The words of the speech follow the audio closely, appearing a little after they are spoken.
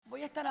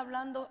estar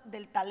hablando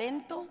del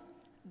talento,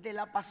 de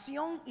la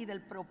pasión y del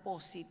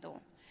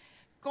propósito.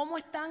 ¿Cómo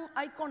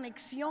hay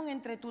conexión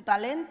entre tu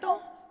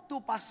talento,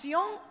 tu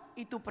pasión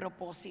y tu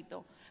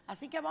propósito?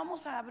 Así que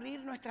vamos a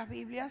abrir nuestras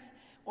Biblias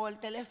o el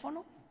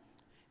teléfono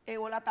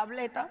o la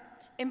tableta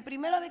en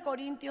 1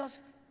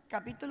 Corintios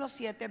capítulo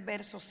 7,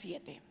 verso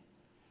 7.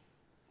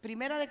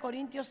 1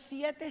 Corintios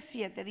 7,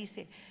 7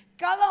 dice: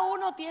 cada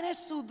uno tiene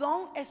su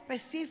don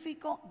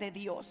específico de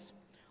Dios,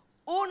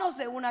 unos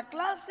de una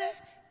clase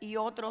y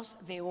otros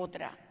de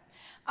otra.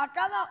 A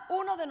cada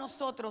uno de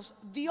nosotros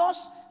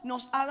Dios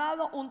nos ha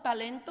dado un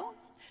talento,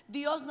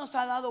 Dios nos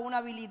ha dado una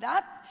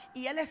habilidad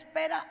y Él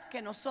espera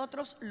que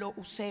nosotros lo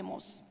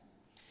usemos.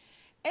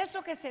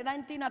 Eso que se da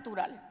en ti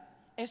natural,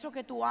 eso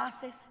que tú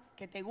haces,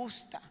 que te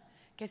gusta,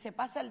 que se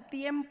pasa el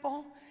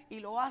tiempo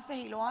y lo haces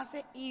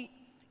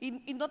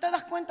y no te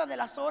das cuenta de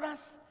las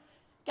horas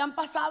que han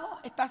pasado,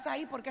 estás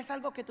ahí porque es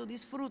algo que tú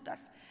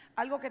disfrutas,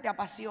 algo que te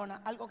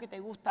apasiona, algo que te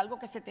gusta, algo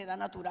que se te da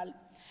natural.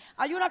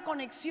 Hay una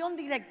conexión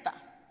directa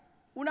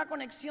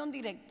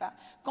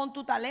con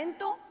tu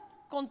talento,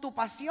 con tu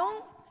pasión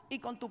y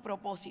con tu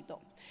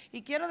propósito.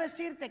 Y quiero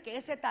decirte que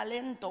ese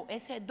talento,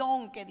 ese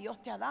don que Dios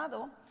te ha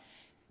dado,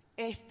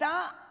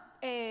 está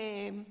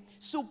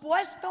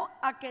supuesto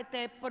a que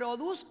te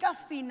produzca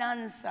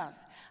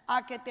finanzas,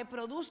 a que te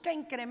produzca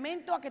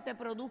incremento, a que te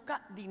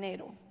produzca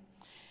dinero.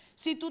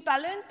 Si tu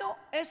talento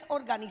es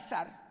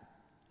organizar,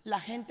 la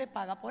gente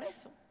paga por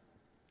eso.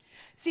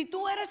 Si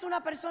tú eres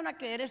una persona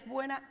que eres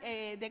buena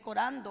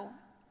decorando,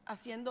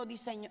 haciendo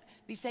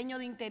diseño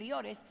de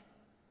interiores,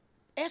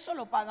 eso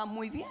lo pagan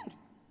muy bien.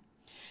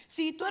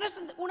 Si tú eres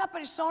una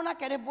persona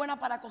que eres buena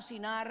para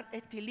cocinar,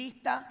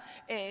 estilista,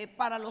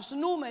 para los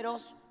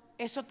números,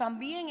 eso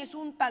también es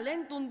un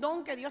talento, un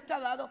don que Dios te ha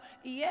dado,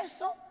 y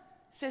eso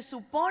se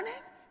supone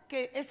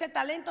que ese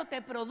talento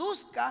te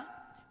produzca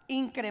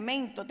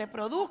incremento, te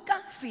produzca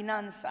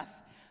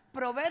finanzas.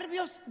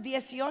 Proverbios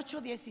 18,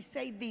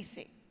 16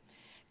 dice: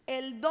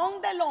 el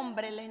don del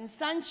hombre le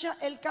ensancha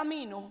el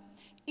camino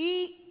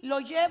y lo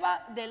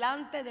lleva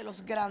delante de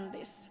los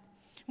grandes.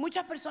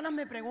 Muchas personas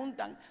me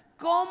preguntan: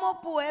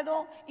 ¿cómo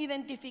puedo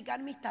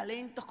identificar mis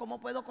talentos? ¿Cómo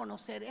puedo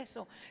conocer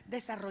eso?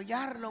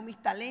 Desarrollarlo,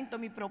 mis talentos,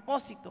 mi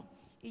propósito.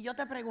 Y yo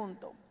te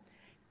pregunto: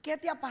 ¿qué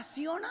te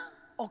apasiona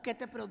o qué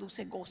te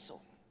produce gozo?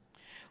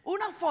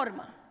 Una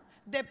forma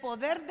de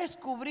poder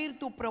descubrir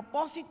tu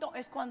propósito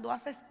es cuando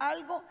haces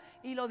algo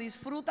y lo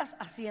disfrutas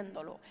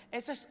haciéndolo.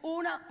 Eso es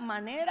una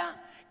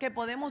manera que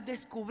podemos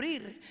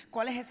descubrir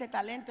cuál es ese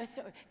talento,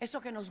 eso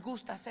que nos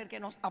gusta hacer, que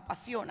nos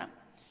apasiona.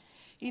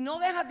 Y no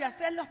dejas de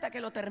hacerlo hasta que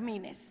lo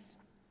termines.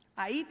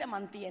 Ahí te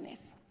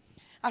mantienes.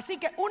 Así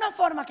que una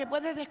forma que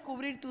puedes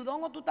descubrir tu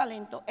don o tu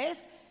talento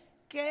es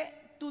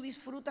que tú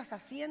disfrutas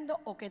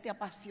haciendo o que te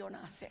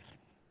apasiona hacer.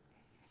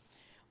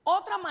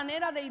 Otra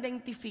manera de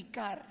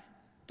identificar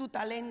tu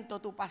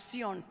talento, tu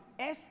pasión,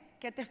 es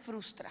que te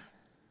frustra,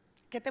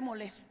 que te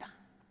molesta,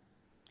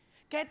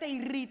 que te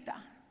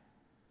irrita,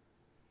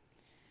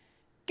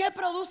 que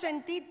produce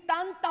en ti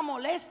tanta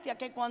molestia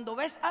que cuando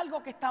ves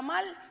algo que está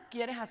mal,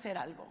 quieres hacer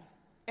algo.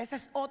 Esa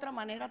es otra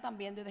manera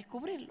también de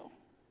descubrirlo.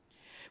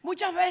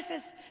 Muchas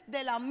veces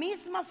de la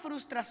misma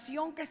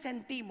frustración que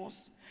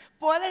sentimos,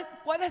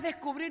 puedes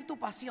descubrir tu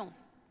pasión.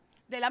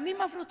 De la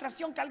misma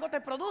frustración que algo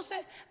te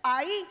produce,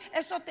 ahí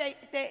eso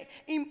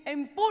te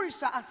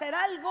impulsa a hacer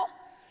algo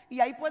y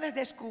ahí puedes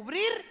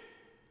descubrir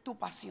tu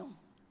pasión.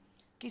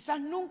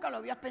 Quizás nunca lo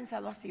habías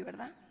pensado así,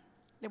 ¿verdad?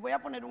 Les voy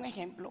a poner un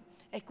ejemplo.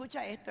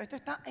 Escucha esto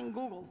está en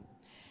Google.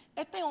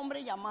 Este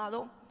hombre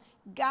llamado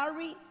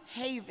Gary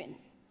Haven,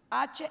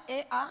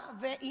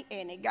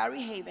 H-E-A-V-I-N,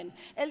 Gary Haven,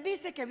 él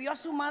dice que vio a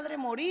su madre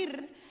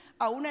morir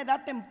a una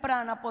edad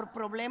temprana por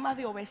problemas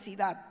de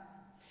obesidad.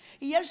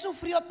 Y él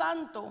sufrió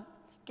tanto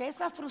que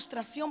esa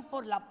frustración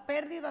por la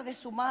pérdida de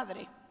su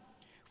madre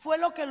fue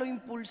lo que lo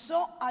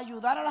impulsó a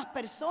ayudar a las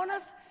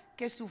personas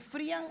que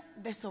sufrían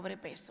de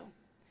sobrepeso.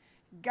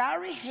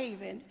 Gary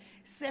Haven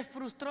se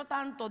frustró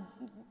tanto,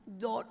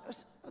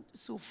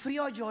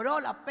 sufrió, lloró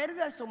la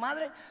pérdida de su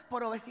madre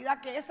por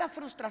obesidad, que esa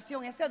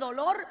frustración, ese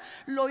dolor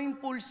lo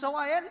impulsó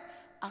a él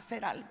a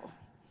hacer algo.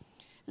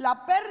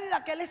 La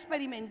pérdida que él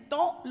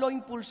experimentó lo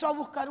impulsó a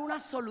buscar una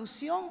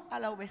solución a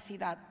la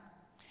obesidad.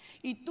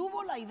 Y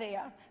tuvo la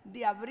idea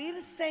de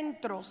abrir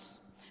centros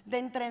de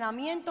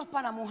entrenamientos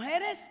para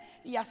mujeres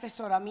y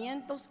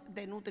asesoramientos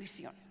de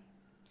nutrición.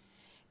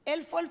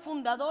 Él fue el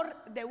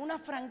fundador de una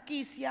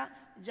franquicia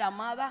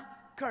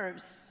llamada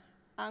Curves.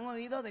 ¿Han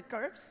oído de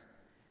Curves?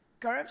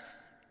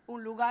 Curves,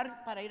 un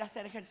lugar para ir a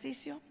hacer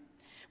ejercicio.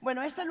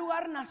 Bueno, ese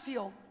lugar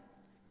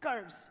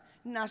Curves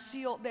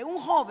nació de un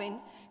joven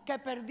que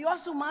perdió a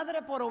su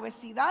madre por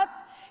obesidad,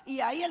 y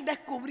ahí él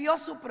descubrió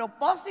su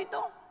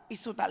propósito y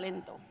su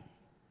talento.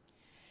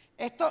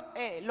 Esto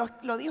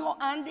lo dijo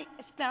Andy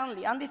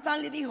Stanley. Andy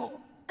Stanley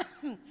dijo: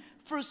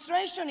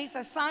 frustration is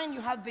a sign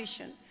you have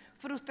vision.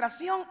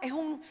 Frustración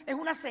es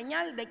una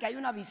señal de que hay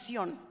una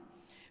visión.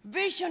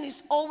 Vision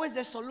is always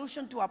the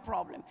solution to a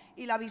problem.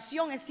 Y la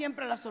visión es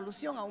siempre la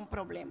solución a un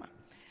problema.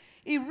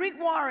 Y Rick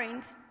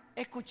Warren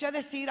escuché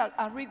decir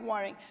a Rick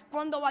Warren,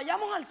 cuando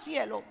vayamos al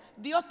cielo,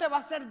 Dios te va a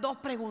hacer dos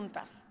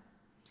preguntas.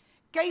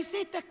 ¿Qué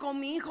hiciste con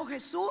mi hijo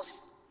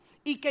Jesús?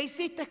 ¿Y qué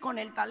hiciste con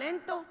el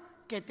talento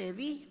que te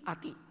di a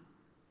ti?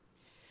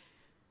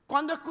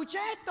 Cuando escuché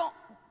esto,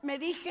 me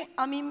dije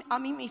a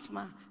mí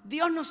misma,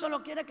 Dios no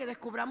solo quiere que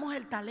descubramos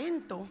el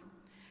talento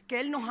que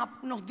Él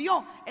nos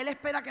dio, Él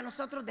espera que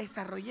nosotros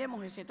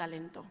desarrollemos ese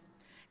talento,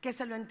 que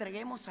se lo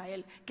entreguemos a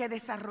Él, que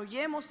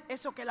desarrollemos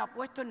eso que Él ha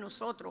puesto en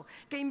nosotros,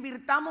 que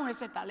invirtamos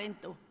ese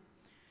talento.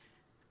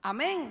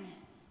 Amén.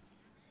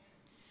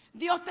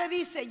 Dios te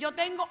dice, yo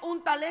tengo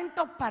un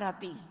talento para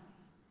ti.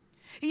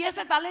 Y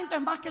ese talento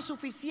es más que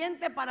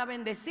suficiente para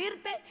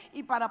bendecirte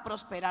y para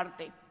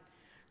prosperarte.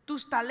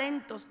 Tus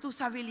talentos,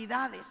 tus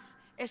habilidades,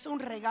 es un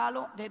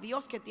regalo de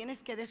Dios que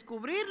tienes que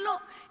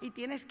descubrirlo y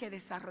tienes que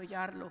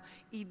desarrollarlo.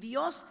 Y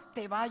Dios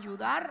te va a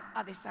ayudar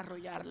a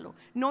desarrollarlo.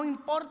 No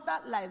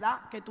importa la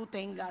edad que tú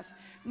tengas.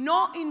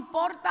 No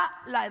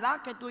importa la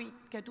edad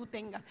que tú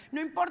tengas. No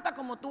importa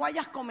cómo tú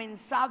hayas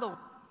comenzado.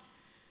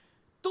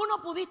 Tú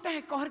no pudiste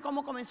escoger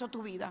cómo comenzó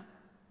tu vida.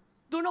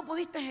 Tú no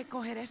pudiste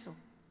escoger eso.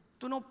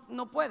 Tú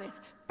no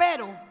puedes.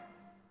 Pero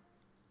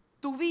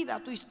tu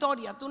vida, tu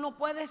historia, tú no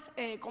puedes,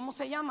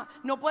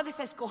 no puedes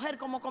escoger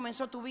cómo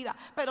comenzó tu vida,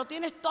 pero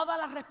tienes toda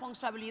la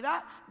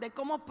responsabilidad de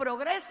cómo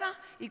progresa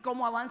y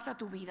cómo avanza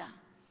tu vida.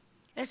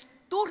 Es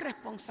tu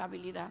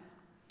responsabilidad.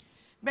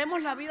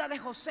 Vemos la vida de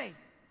José.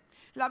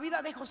 La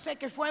vida de José,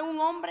 que fue un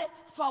hombre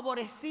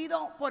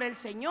favorecido por el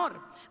Señor.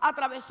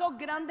 Atravesó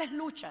grandes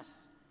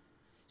luchas.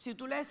 Si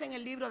tú lees en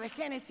el libro de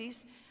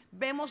Génesis,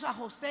 vemos a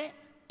José,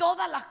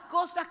 todas las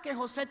cosas que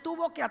José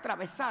tuvo que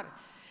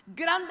atravesar.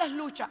 Grandes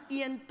luchas,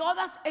 y en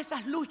todas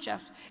esas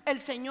luchas el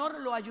Señor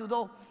lo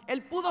ayudó.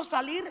 Él pudo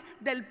salir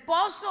del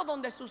pozo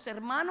donde sus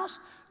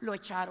hermanos lo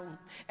echaron.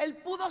 Él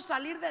pudo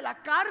salir de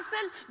la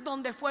cárcel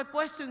donde fue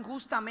puesto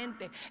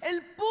injustamente.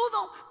 Él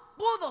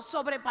pudo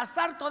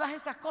sobrepasar todas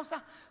esas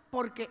cosas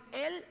porque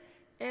él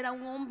era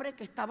un hombre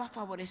que estaba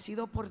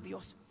favorecido por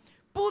Dios.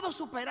 Pudo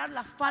superar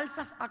las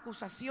falsas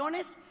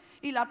acusaciones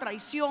y la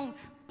traición.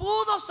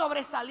 Pudo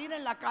sobresalir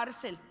en la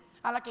cárcel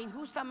a la que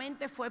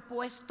injustamente fue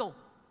puesto.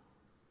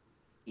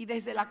 Y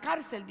desde la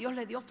cárcel Dios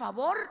le dio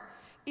favor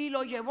y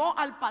lo llevó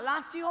al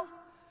palacio,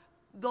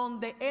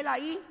 donde él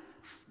ahí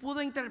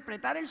pudo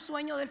interpretar el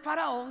sueño del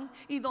faraón,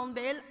 y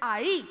donde él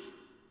ahí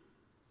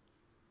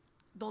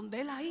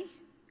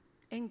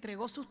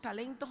entregó sus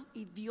talentos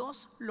y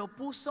Dios lo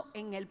puso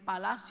en el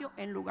palacio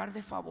en lugar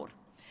de favor.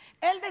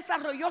 Él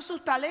desarrolló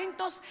sus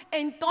talentos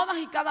en todas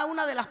y cada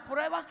una de las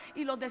pruebas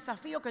y los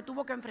desafíos que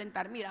tuvo que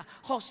enfrentar. Mira,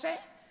 José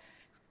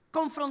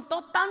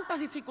confrontó tantas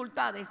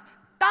dificultades,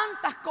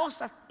 tantas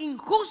cosas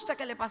injustas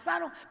que le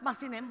pasaron, mas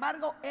sin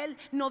embargo él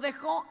no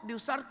dejó de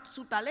usar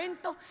su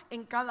talento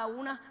en cada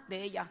una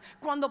de ellas.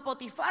 Cuando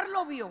Potifar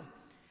lo vio,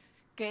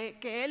 que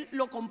él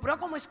lo compró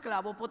como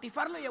esclavo,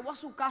 Potifar lo llevó a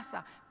su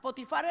casa.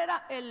 Potifar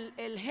era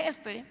el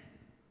jefe,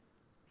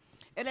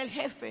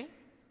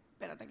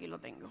 espérate, aquí lo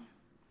tengo.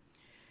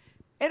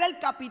 Era el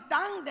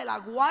capitán de la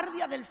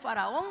guardia del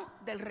faraón,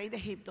 del rey de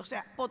Egipto. O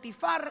sea,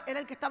 Potifar era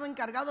el que estaba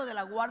encargado de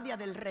la guardia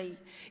del rey.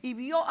 Y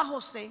vio a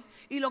José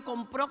y lo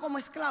compró como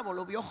esclavo.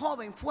 Lo vio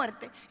joven,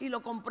 fuerte, y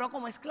lo compró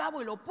como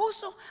esclavo y lo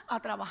puso a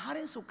trabajar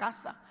en su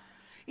casa.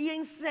 Y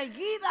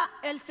enseguida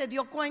él se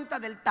dio cuenta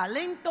del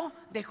talento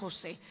de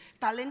José.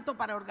 Talento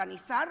para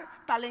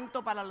organizar,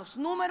 talento para los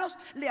números.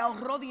 Le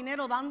ahorró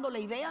dinero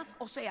dándole ideas.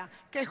 O sea,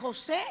 que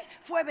José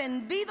fue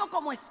vendido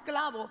como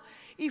esclavo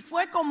y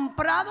fue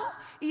comprado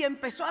y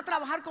empezó a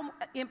trabajar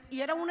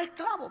y era un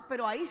esclavo.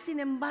 Pero ahí, sin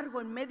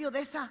embargo, en medio de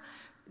esa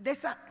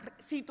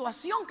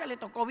situación que le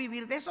tocó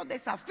vivir, de esos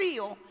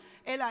desafíos,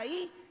 él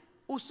ahí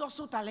usó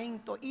su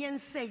talento. Y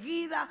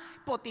enseguida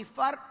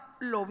Potifar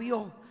lo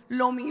vio,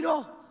 lo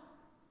miró,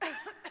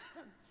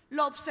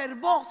 lo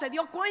observó, se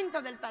dio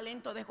cuenta del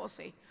talento de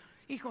José.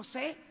 Y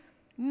José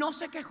no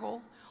se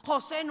quejó,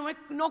 José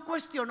no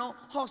cuestionó,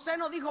 José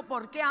no dijo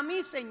 ¿por qué a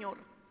mí, Señor?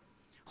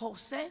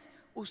 José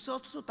usó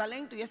su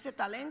talento y ese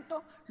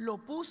talento lo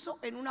puso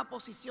en una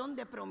posición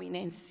de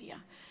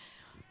prominencia.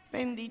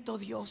 Bendito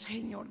Dios,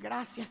 Señor.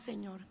 Gracias,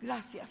 Señor.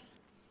 Gracias.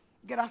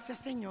 Gracias,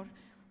 Señor.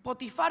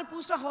 Potifar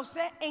puso a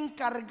José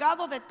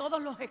encargado de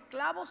todos los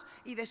esclavos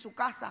y de su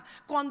casa.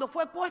 Cuando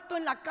fue puesto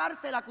en la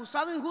cárcel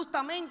acusado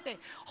injustamente,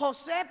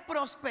 José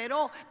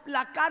prosperó.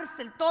 La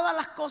cárcel, todas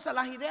las cosas,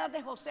 las ideas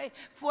de José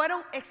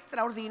fueron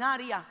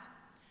extraordinarias,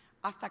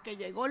 hasta que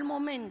llegó el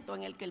momento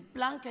en el que el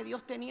plan que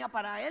Dios tenía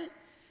para él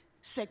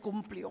se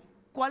cumplió.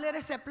 ¿Cuál era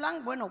ese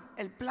plan? Bueno,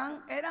 el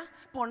plan era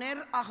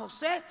poner a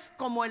José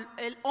como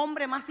el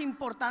hombre más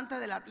importante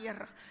de la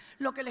tierra.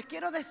 Lo que les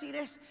quiero decir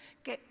es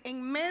que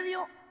en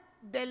medio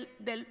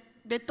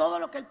de todo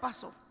lo que él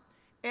pasó,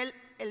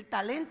 el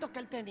talento que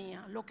él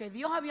tenía, lo que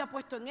Dios había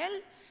puesto en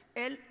él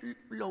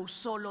lo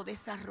usó, lo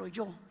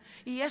desarrolló.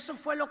 Y eso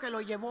fue lo que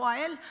lo llevó a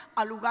él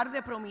al lugar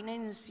de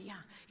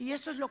prominencia. Y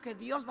eso es lo que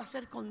Dios va a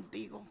hacer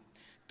contigo.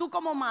 Tú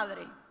como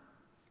madre,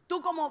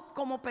 tú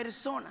como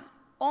persona,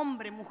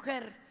 hombre,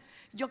 mujer,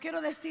 Yo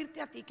quiero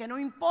decirte a ti que no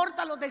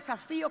importa los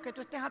desafíos que tú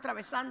estés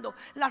atravesando,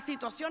 las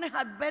situaciones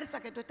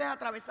adversas que tú estés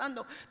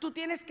atravesando, tú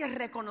tienes que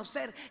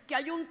reconocer que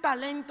hay un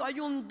talento, hay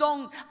un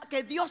don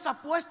que Dios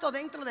ha puesto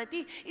dentro de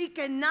ti y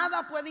que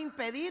nada puede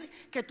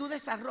impedir que tú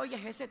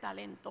desarrolles ese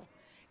talento.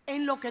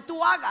 En lo que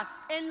tú hagas,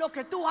 en lo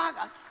que tú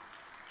hagas,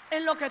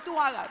 en lo que tú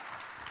hagas.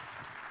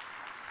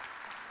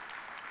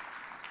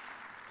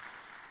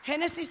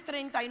 Génesis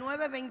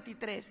 39,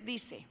 23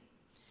 dice,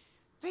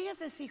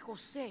 fíjese si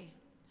José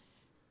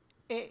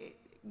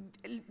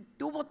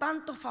tuvo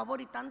tanto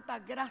favor y tanta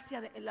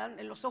gracia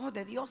en los ojos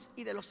de Dios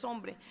y de los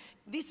hombres.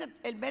 Dice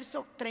el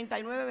verso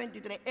 39,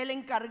 23, el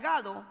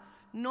encargado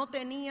no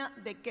tenía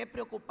de qué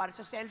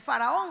preocuparse. O sea, el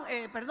faraón,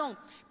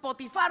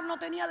 Potifar no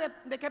tenía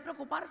de qué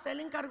preocuparse. Él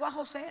encargó a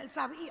José, él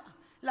sabía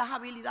las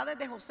habilidades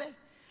de José.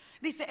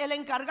 Dice, el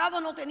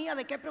encargado no tenía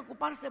de qué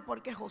preocuparse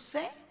porque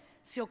José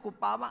se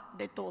ocupaba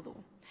de todo.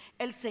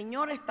 El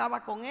Señor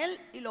estaba con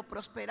él y lo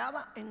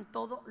prosperaba en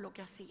todo lo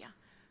que hacía.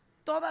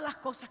 Todas las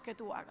cosas que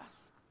tú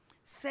hagas,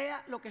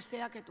 sea lo que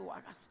sea que tú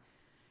hagas,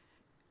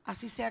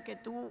 así sea que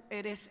tú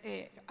eres,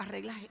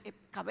 arreglas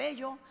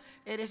cabello,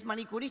 eres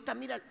manicurista.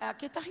 Mira,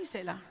 aquí está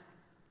Gisela,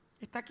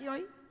 está aquí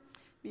hoy,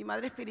 mi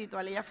madre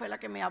espiritual. Ella fue la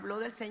que me habló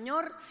del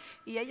Señor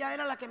y ella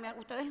era la que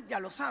ustedes ya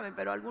lo saben,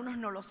 pero algunos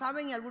no lo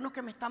saben y algunos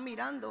que me están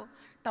mirando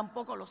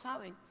tampoco lo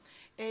saben.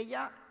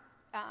 Ella,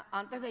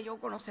 antes de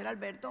yo conocer a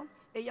Alberto,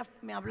 ella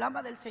me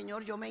hablaba del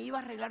Señor. Yo me iba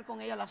a arreglar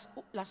con ella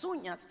las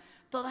uñas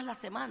todas las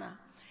semanas.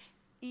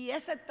 Y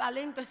ese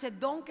talento, ese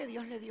don que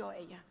Dios le dio a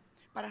ella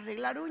para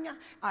arreglar uñas,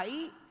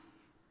 ahí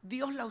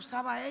Dios la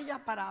usaba a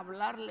ella para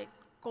hablarle.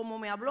 Como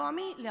me habló a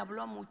mí, le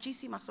habló a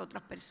muchísimas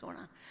otras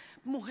personas.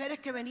 Mujeres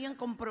que venían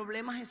con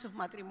problemas en sus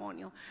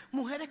matrimonios,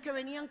 mujeres que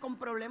venían con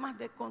problemas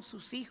con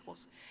sus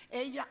hijos.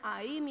 Ella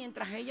ahí,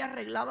 mientras ella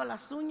arreglaba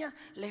las uñas,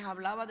 les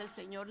hablaba del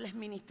Señor, les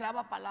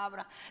ministraba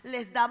palabras,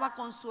 les daba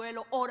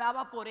consuelo,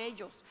 oraba por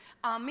ellos.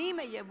 A mí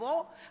me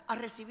llevó a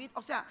recibir,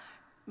 o sea,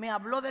 me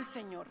habló del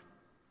Señor.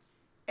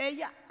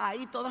 Ella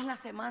ahí todas las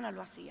semanas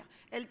lo hacía.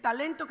 El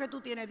talento que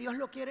tú tienes, Dios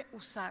lo quiere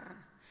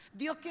usar.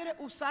 Dios quiere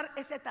usar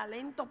ese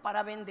talento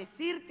para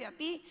bendecirte a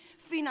ti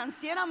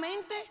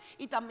financieramente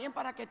y también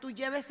para que tú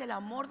lleves el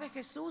amor de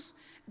Jesús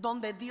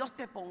donde Dios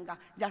te ponga.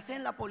 Ya sea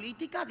en la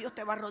política, Dios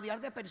te va a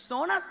rodear de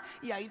personas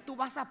y ahí tú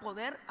vas a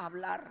poder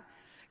hablar.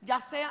 Ya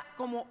sea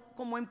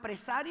como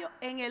empresario,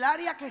 en el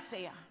área que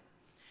sea.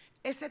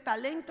 Ese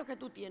talento que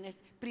tú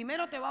tienes,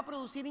 primero te va a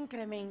producir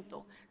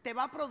incremento, te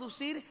va a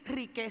producir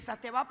riqueza,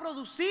 te va a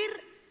producir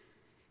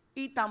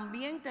y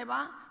también te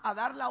va a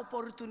dar la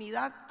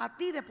oportunidad a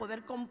ti de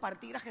poder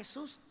compartir a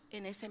Jesús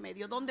en ese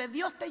medio. Donde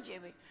Dios te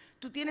lleve,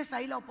 tú tienes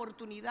ahí la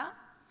oportunidad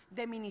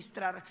de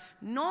ministrar,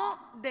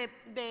 no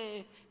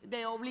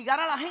de obligar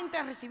a la gente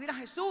a recibir a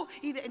Jesús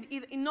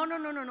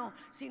no,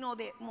 sino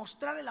de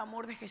mostrar el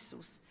amor de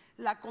Jesús.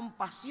 La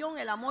compasión,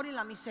 el amor y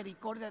la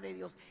misericordia de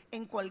Dios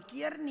en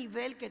cualquier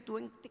nivel que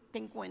tú te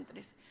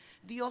encuentres.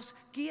 Dios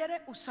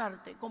quiere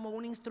usarte como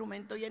un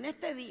instrumento. Y en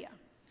este día,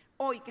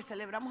 hoy que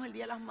celebramos el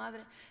Día de las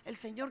Madres, el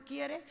Señor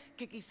quiere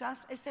que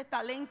quizás ese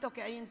talento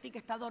que hay en ti que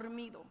está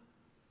dormido,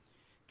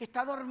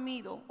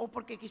 o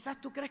porque quizás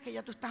tú crees que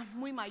ya tú estás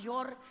muy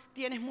mayor,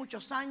 tienes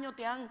muchos años,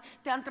 te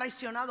han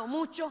traicionado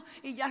mucho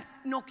y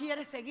ya no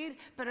quieres seguir,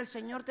 pero el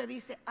Señor te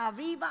dice,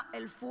 aviva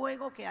el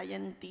fuego que hay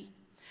en ti.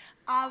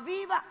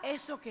 Aviva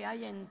eso que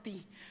hay en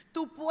ti.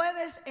 Tú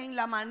puedes en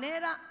la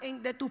manera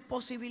de tus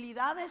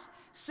posibilidades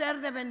ser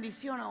de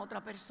bendición a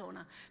otra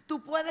persona.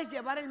 Tú puedes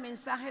llevar el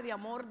mensaje de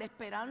amor, de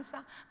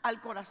esperanza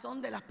al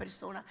corazón de las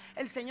personas.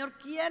 El Señor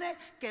quiere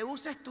que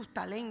uses tus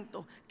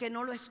talentos, que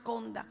no lo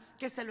escondas,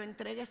 que se lo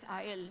entregues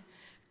a Él.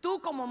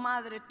 Tú como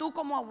madre, tú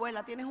como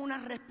abuela tienes una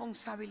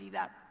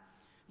responsabilidad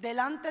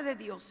delante de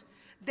Dios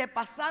de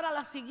pasar a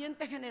la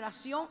siguiente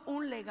generación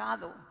un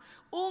legado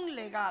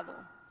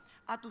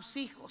a tus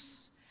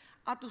hijos,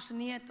 a tus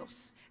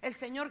nietos. El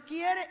Señor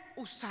quiere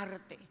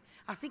usarte.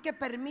 Así que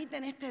permite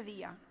en este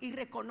día y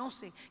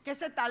reconoce que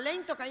ese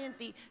talento que hay en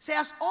ti,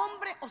 seas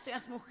hombre o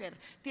seas mujer,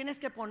 tienes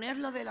que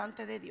ponerlo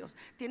delante de Dios.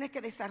 Tienes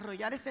que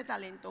desarrollar ese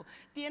talento.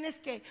 Tienes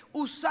que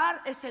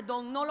usar ese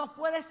don. No lo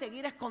puedes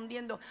seguir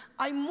escondiendo.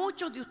 Hay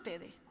muchos de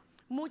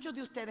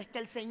ustedes que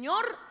el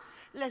Señor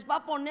les va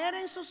a poner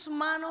en sus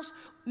manos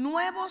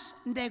nuevos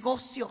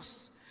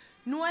negocios.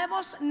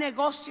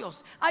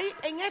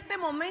 En este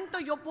momento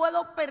yo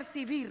puedo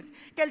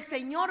percibir que el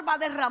Señor va a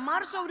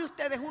derramar sobre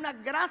ustedes una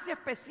gracia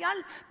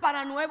especial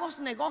para nuevos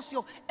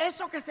negocios.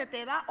 Eso que se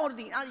te da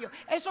ordinario,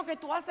 eso que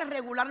tú haces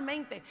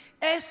regularmente,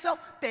 eso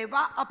te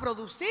va a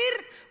producir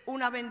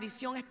una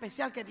bendición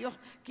especial que Dios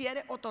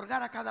quiere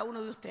otorgar a cada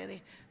uno de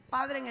ustedes.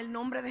 Padre, en el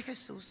nombre de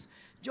Jesús,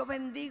 yo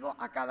bendigo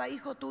a cada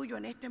hijo tuyo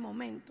en este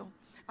momento,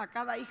 a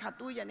cada hija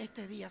tuya en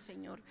este día,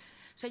 Señor.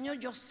 Señor,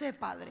 yo sé,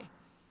 Padre,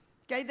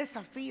 que hay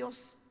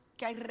desafíos,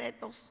 que hay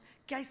retos,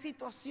 que hay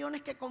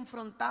situaciones que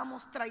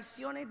confrontamos,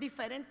 traiciones,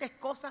 diferentes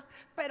cosas,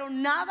 pero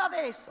nada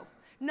de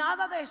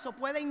eso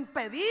puede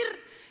impedir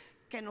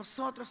que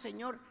nosotros,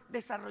 Señor,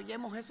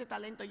 desarrollemos ese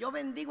talento. Yo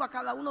bendigo a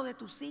cada uno de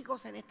tus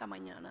hijos en esta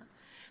mañana.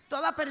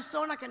 Toda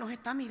persona que nos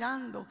está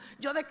mirando,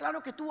 yo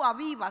declaro que tú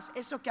avivas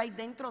eso que hay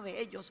dentro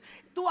de ellos.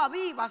 Tú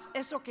avivas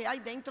eso que hay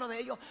dentro de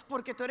ellos,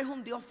 porque tú eres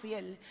un Dios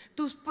fiel.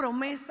 Tus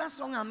promesas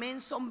son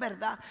amén, son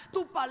verdad.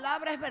 Tu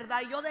palabra es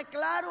verdad. Y yo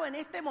declaro en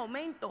este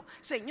momento,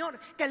 Señor,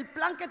 que el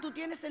plan que tú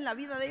tienes en la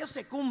vida de ellos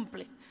se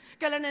cumple.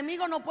 Que el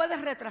enemigo no puede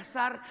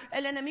retrasar,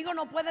 el enemigo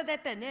no puede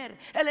detener,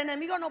 el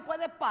enemigo no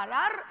puede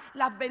parar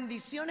las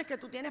bendiciones que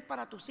tú tienes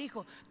para tus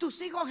hijos.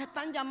 Tus hijos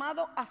están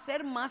llamados a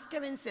ser más que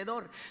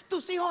vencedor.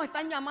 Tus hijos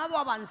están llamados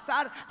a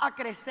avanzar, a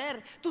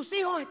crecer. Tus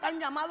hijos están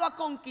llamados a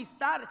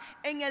conquistar.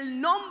 En el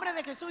nombre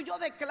de Jesús yo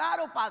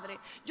declaro, Padre,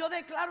 yo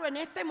declaro en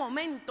este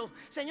momento,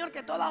 Señor,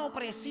 que toda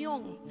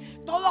opresión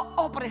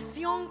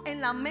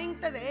en la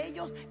mente de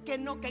ellos,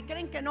 que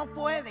creen que no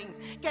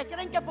pueden, que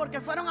creen que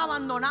porque fueron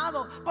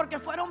abandonados, porque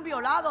fueron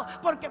violados,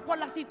 porque por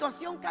la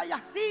situación que haya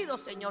sido,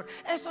 Señor,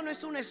 eso no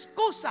es una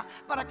excusa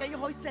para que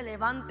ellos hoy se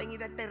levanten y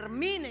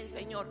determinen,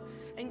 Señor,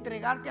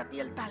 entregarte a ti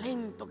el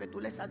talento que tú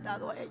les has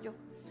dado a ellos.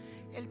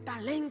 El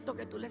talento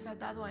que tú les has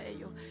dado a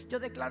ellos. Yo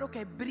declaro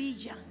que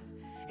brillan,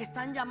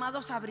 están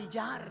llamados a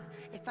brillar,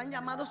 están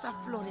llamados a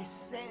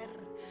florecer.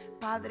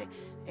 Padre,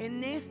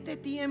 en este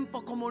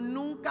tiempo como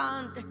nunca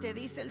antes, te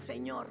dice el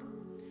Señor,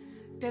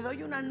 te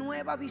doy una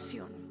nueva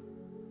visión.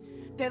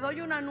 Te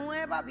doy una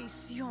nueva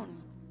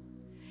visión.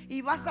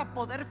 Y vas a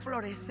poder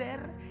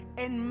florecer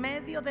en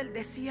medio del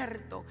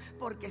desierto,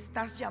 porque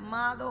estás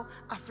llamado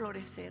a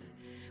florecer.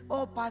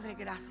 Oh Padre,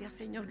 gracias,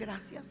 Señor,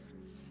 gracias.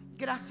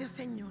 Gracias,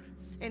 Señor.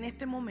 En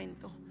este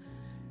momento,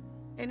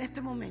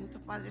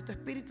 Padre, tu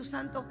Espíritu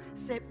Santo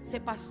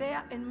se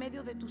pasea en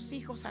medio de tus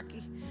hijos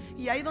aquí.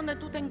 Y ahí donde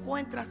tú te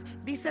encuentras,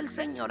 dice el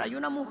Señor, hay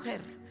una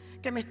mujer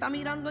que me está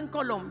mirando en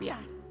Colombia.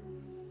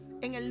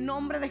 En el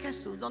nombre de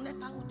Jesús. ¿Dónde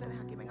están ustedes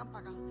aquí? Vengan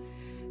para acá.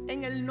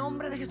 En el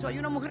nombre de Jesús, hay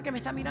una mujer que me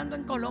está mirando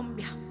en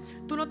Colombia.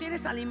 Tú no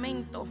tienes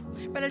alimento,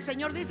 pero el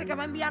Señor dice que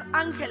va a enviar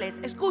ángeles.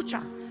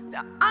 Escucha,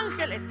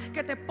 ángeles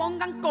que te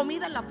pongan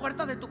comida en la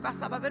puerta de tu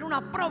casa. Va a haber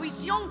una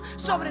provisión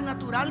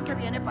sobrenatural que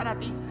viene para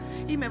ti.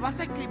 Y me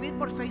vas a escribir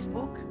por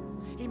Facebook,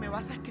 y me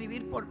vas a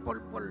escribir por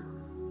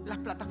las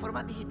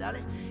plataformas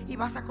digitales, y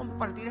vas a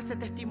compartir ese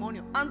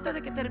testimonio antes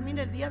de que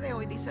termine el día de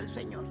hoy, dice el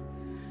Señor,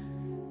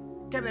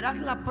 que verás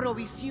la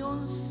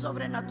provisión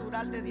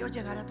sobrenatural de Dios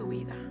llegar a tu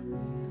vida.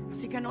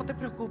 Así que no te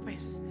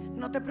preocupes,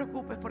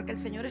 porque el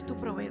Señor es tu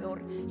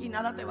proveedor y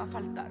nada te va a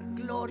faltar.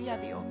 Gloria a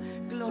Dios,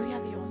 gloria a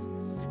Dios.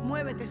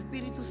 Muévete,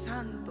 Espíritu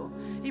Santo,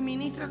 y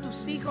ministra a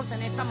tus hijos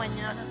en esta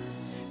mañana.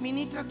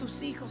 Ministra a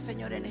tus hijos,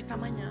 Señor, en esta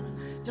mañana.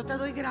 Yo te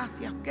doy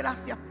gracias,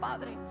 gracias,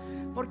 Padre,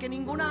 porque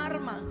ninguna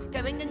arma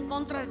que venga en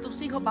contra de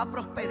tus hijos va a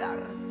prosperar.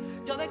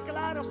 Yo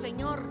declaro,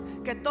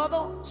 Señor, que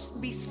toda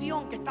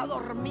visión que está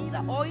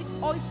dormida hoy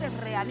se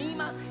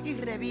reanima y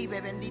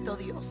revive, bendito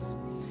Dios.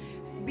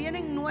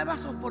 Vienen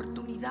nuevas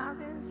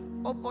oportunidades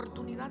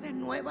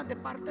nuevas de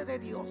parte de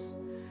Dios.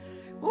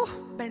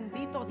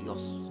 Bendito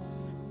Dios.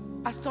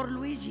 Pastor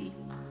Luigi,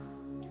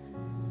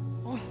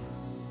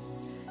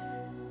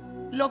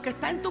 lo que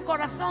está en tu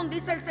corazón,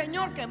 dice el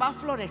Señor, que va a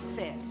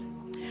florecer.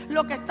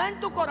 Lo que está en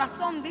tu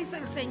corazón, dice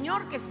el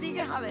Señor, que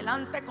sigues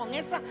adelante con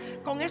eso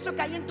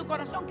que hay en tu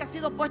corazón, que ha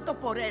sido puesto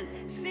por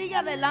Él. Sigue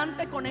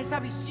adelante con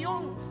esa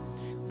visión.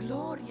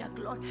 Gloria,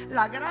 gloria.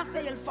 La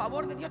gracia y el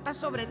favor de Dios está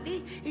sobre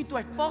ti y tu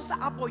esposa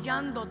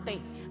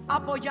apoyándote.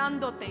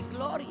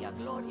 Gloria,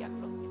 gloria,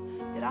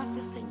 gloria.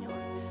 Gracias, Señor.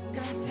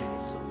 Gracias,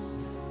 Jesús.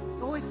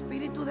 Oh,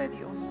 Espíritu de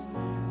Dios,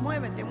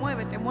 muévete,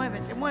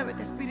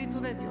 Espíritu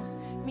de Dios.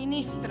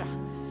 Ministra.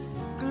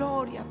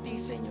 Gloria a ti,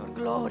 Señor.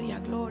 Gloria,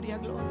 gloria,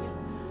 gloria.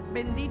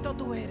 Bendito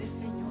tú eres,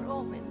 Señor.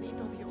 Oh,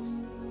 bendito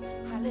Dios.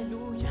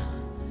 Aleluya,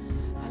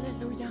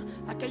 aleluya.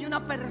 Aquí hay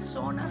una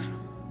persona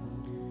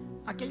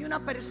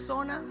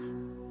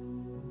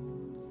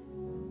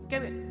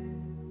que,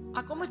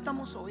 ¿a cómo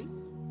estamos hoy?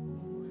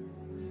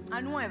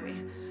 A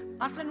 9.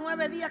 Hace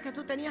 9 días que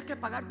tú tenías que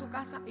pagar tu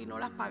casa y no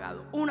la has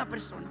pagado. Una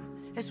persona,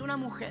 es una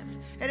mujer.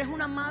 Eres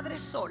una madre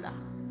sola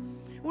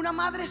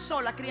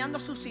criando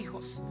a sus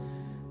hijos.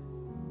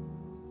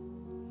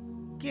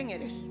 ¿Quién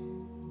eres?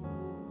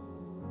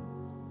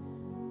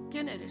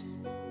 ¿Quién eres?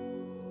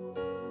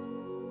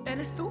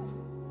 ¿Eres tú?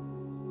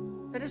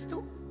 ¿Eres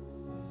tú?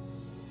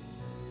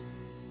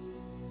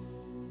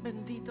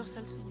 Bendito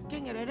sea el Señor.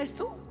 ¿Quién eres? ¿Eres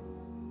tú?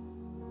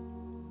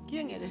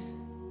 ¿Quién eres?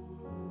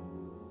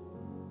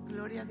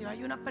 Gloria a Dios.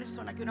 Hay una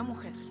persona, una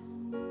mujer,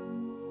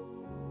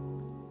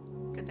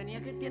 que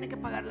tiene que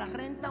pagar la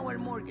renta o el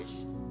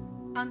mortgage,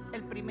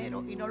 el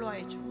primero, y no lo ha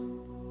hecho.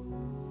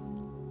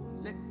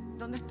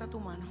 ¿Dónde está tu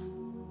mano?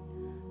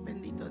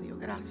 Bendito Dios.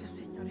 Gracias,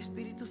 Señor.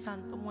 Espíritu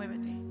Santo,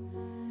 muévete.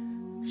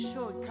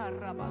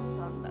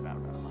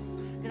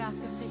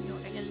 Gracias, Señor.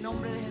 En el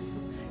nombre de Jesús.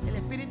 El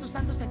Espíritu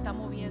Santo se está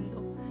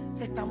moviendo.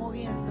 Se está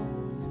moviendo.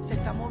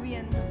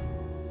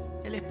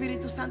 El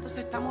Espíritu Santo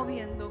se está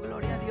moviendo.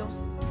 Gloria a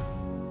Dios.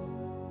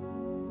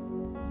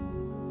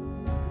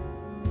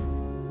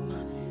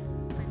 Madre,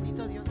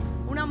 bendito Dios.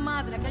 Una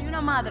madre, aquí hay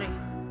una madre.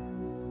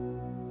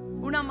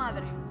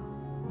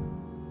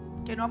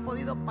 que no ha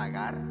podido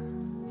pagar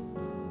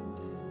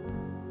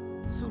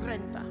su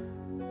renta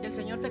y el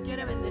Señor te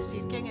quiere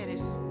bendecir. ¿Quién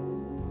eres?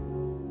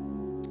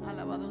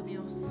 Alabado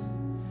Dios.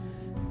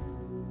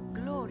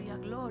 Gloria,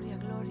 gloria,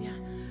 gloria.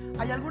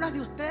 Hay algunas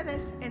de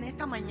ustedes en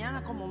esta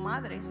mañana como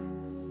madres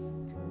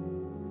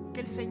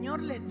que el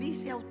Señor les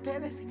dice a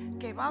ustedes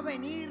que va a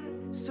venir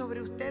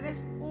sobre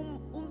ustedes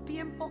un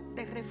tiempo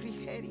de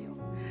refrigerio,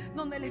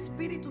 donde el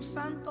Espíritu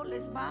Santo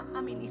les va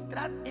a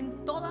ministrar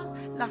en todas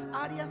las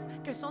áreas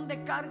que son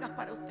de cargas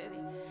para ustedes.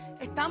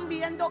 Están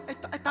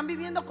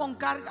viviendo con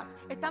cargas,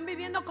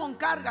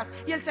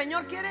 y el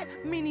Señor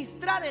quiere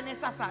ministrar en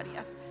esas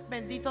áreas.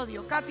 Bendito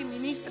Dios. Katy,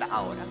 ministra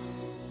ahora,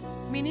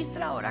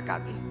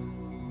 Katy.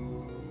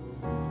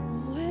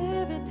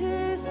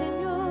 Muévete,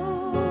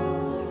 Señor,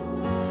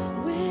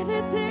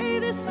 muévete y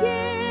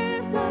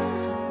despierta,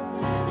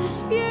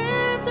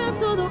 despierta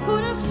todo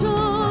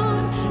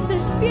corazón,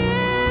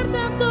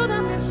 despierta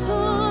toda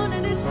persona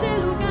en este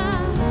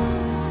lugar.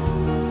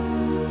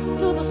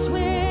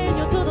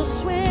 Todo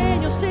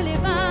sueño se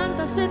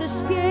levanta, se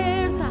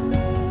despierta.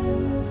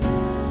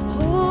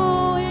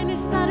 Oh, en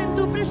estar en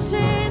tu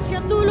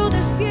presencia, tú lo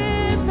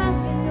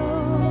despiertas,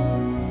 Señor.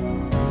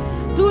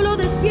 Tú lo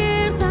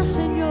despiertas,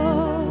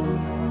 Señor.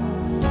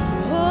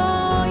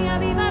 Oh, y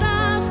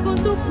avivarás con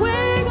tu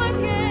fuego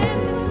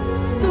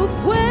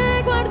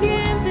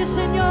ardiente,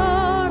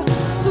 Señor.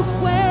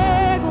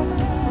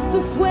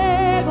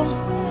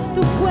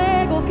 Tu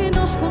fuego que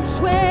nos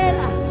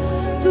consuela,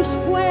 tu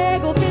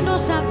fuego que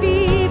nos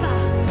aviva.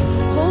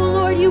 Oh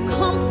Lord, you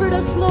comfort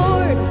us,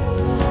 Lord.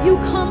 You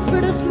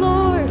comfort us,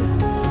 Lord.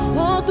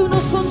 Oh, tú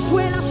nos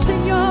consuelas,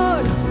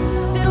 Señor,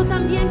 pero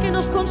también que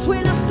nos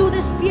consuelas, tú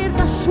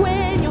despiertas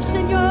sueños,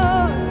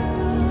 Señor.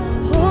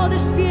 Oh,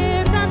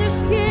 despierta,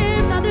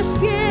 despierta,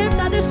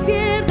 despierta,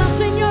 despierta,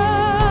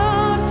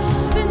 Señor.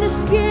 Ven,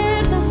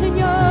 despierta,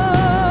 Señor.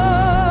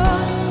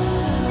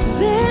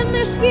 Ven,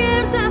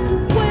 despierta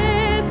tu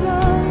pueblo.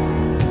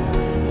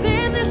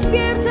 Ven,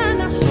 despierta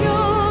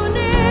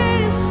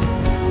naciones.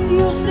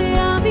 Dios de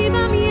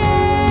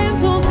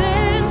avivamiento,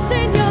 ven,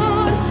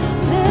 Señor.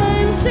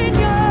 Ven,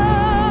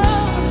 Señor.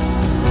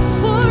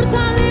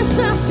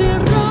 Fortaleza se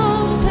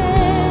rompe,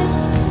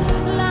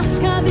 las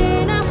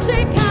cadenas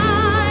se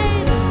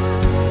caen.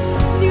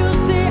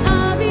 Dios de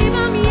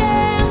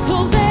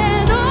avivamiento,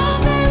 ven, oh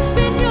ven,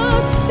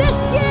 Señor,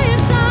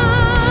 despierta.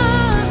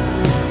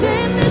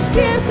 Ven,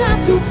 despierta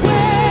tu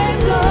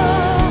pueblo.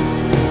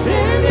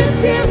 Ven,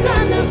 despierta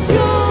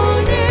naciones.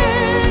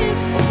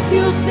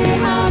 Dios de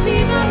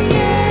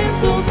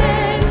avivamiento,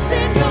 ven,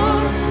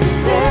 Señor,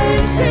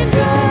 ven,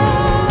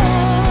 Señor.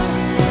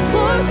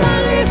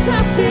 Fortaleza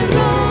se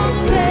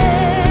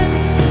rompen,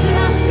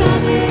 las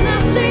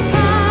cadenas se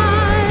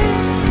caen.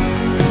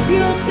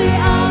 Dios de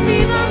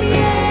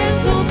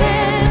avivamiento,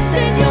 ven,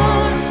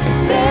 Señor,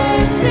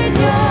 ven,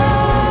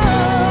 Señor.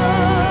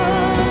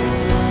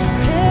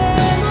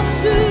 Creemos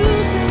tú,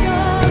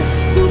 Señor,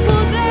 tu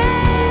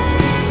poder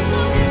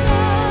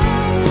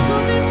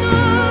sobre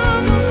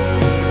todo.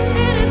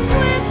 Eres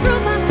nuestro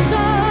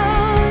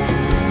pastor,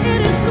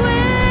 eres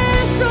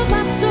nuestro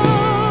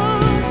pastor.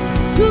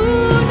 Tú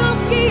nos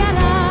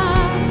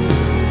guiarás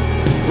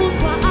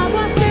junto a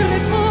aguas de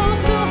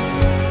reposo.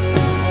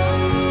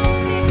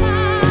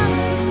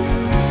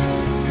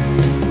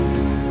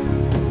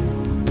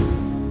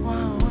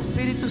 Wow,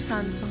 Espíritu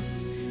Santo,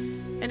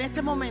 en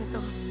este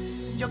momento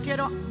yo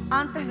quiero,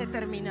 antes de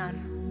terminar,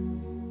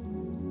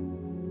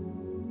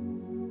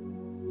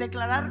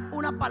 declarar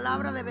una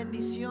palabra de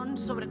bendición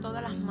sobre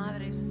todas las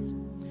madres.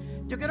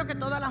 Yo quiero que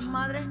todas las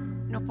madres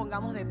nos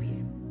pongamos de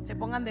pie, se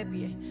pongan de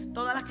pie,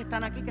 todas las que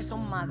están aquí que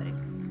son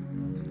madres.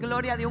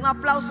 Gloria a Dios, un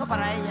aplauso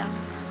para ellas.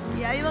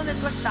 Y ahí donde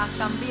tú estás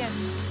también,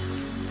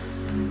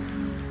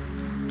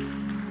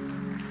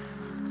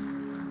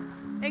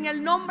 en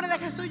el nombre de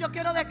Jesús, yo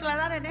quiero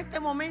declarar en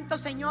este momento,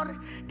 Señor,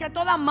 que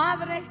toda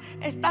madre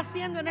está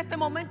siendo en este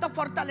momento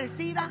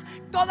fortalecida.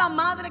 Toda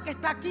madre que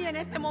está aquí en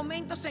este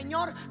momento,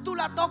 Señor, tú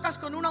la tocas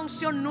con una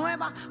unción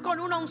nueva,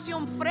 con una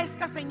unción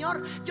fresca,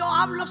 Señor. Yo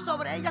hablo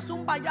sobre ellas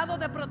un vallado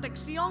de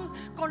protección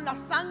con la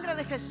sangre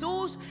de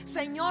Jesús,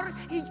 Señor,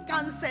 y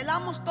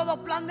cancelamos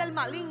todo plan del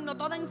maligno,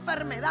 toda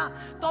enfermedad,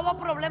 todo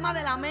problema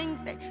de la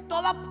mente,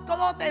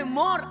 todo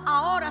temor.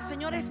 Ahora,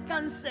 Señor, es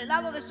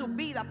cancelado de su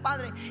vida,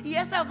 Padre. Y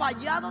ese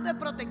vallado de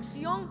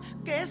protección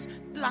que es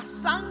la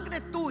sangre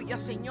tuya,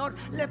 Señor,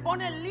 le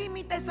pone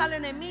límites al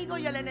enemigo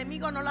y el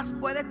enemigo no las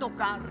puede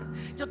tocar.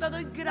 Yo te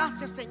doy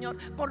gracias, Señor,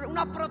 por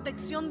una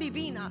protección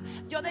divina.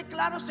 Yo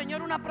declaro,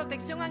 Señor, una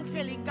protección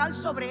angelical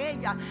sobre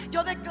ella.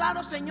 Yo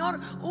declaro, Señor,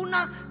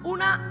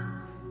 una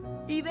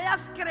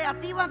ideas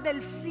creativas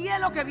del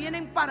cielo que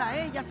vienen para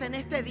ellas en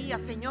este día,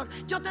 Señor.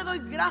 Yo te doy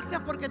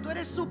gracias porque tú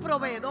eres su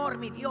proveedor,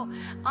 mi Dios.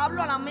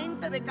 Hablo a la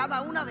mente de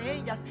cada una de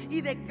ellas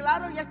y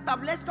declaro y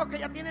establezco que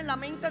ellas tienen la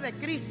mente de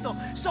Cristo.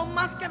 Son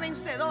más que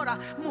vencedoras,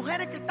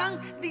 mujeres que están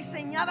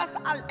diseñadas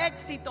al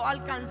éxito, a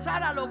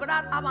alcanzar, a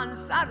lograr, a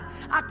avanzar,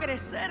 a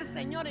crecer,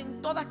 Señor,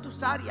 en todas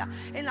tus áreas,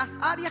 en las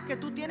áreas que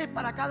tú tienes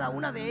para cada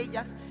una de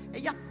ellas.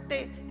 Ellas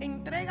te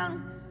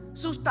entregan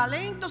sus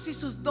talentos y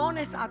sus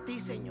dones a ti,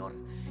 Señor.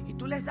 Y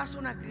tú les das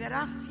una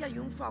gracia y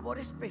un favor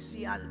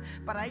especial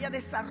para ella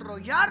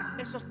desarrollar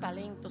esos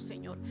talentos,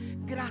 Señor.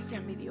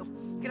 Gracias, mi Dios.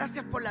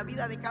 Gracias por la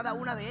vida de cada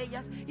una de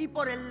ellas y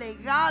por el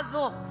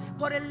legado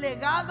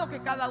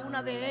que cada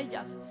una de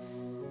ellas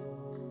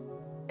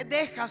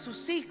deja a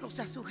sus hijos,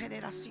 a su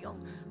generación.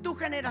 Tu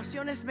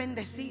generación es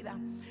bendecida.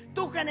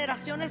 Tu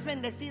generación es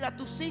bendecida.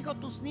 Tus hijos,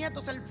 tus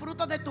nietos, el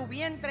fruto de tu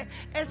vientre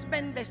es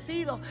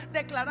bendecido.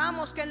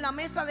 Declaramos que en la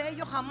mesa de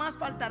ellos jamás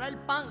faltará el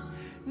pan.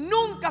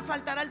 Nunca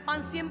faltará el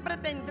pan. Siempre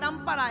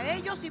tendrán para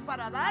ellos y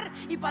para dar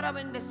y para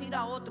bendecir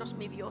a otros,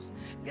 mi Dios.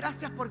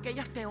 Gracias porque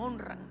ellas te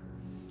honran.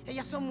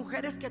 Ellas son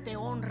mujeres que te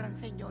honran,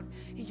 Señor.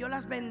 Y yo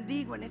las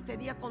bendigo en este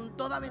día con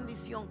toda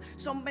bendición.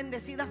 Son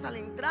bendecidas al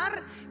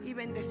entrar y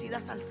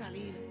bendecidas al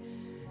salir.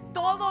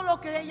 Todo lo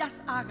que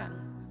ellas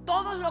hagan,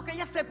 todo lo que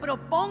ellas se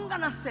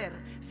propongan hacer,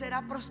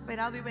 será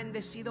prosperado y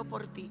bendecido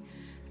por ti.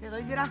 Te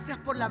doy gracias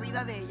por la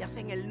vida de ellas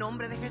en el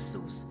nombre de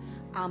Jesús.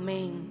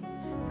 Amén.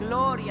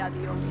 Gloria a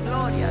Dios,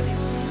 gloria a Dios.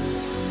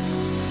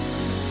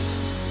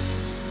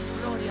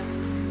 Gloria a Dios.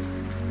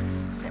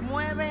 Se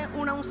mueve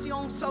una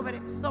unción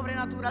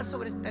sobrenatural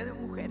sobre ustedes,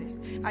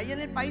 mujeres. Ahí en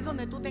el país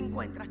donde tú te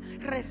encuentras,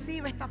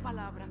 recibe esta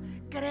palabra.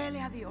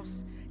 Créele a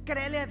Dios.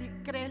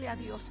 Créele a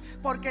Dios,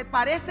 porque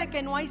parece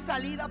que no hay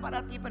salida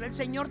para ti, pero el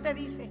Señor te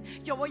dice: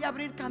 yo voy a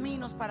abrir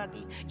caminos para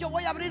ti. Yo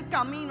voy a abrir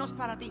caminos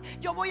para ti.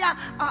 Yo voy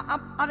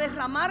a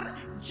derramar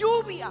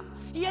lluvia.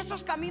 Y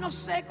esos caminos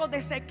secos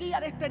de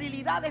sequía, de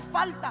esterilidad, de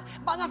falta,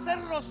 van a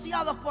ser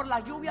rociados por la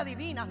lluvia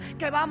divina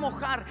que va a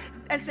mojar.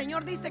 El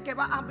Señor dice que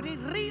va a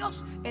abrir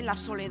ríos en la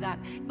soledad.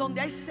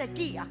 Donde hay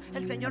sequía,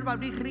 el Señor va a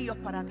abrir ríos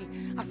para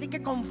ti. Así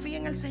que confía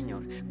en el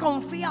Señor.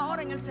 Confía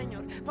ahora en el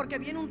Señor, porque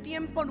viene un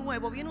tiempo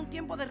nuevo, viene un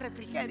tiempo de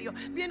refrigerio,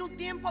 viene un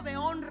tiempo de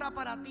honra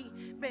para ti.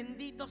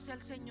 Bendito sea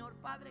el Señor.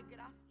 Padre,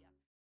 gracias.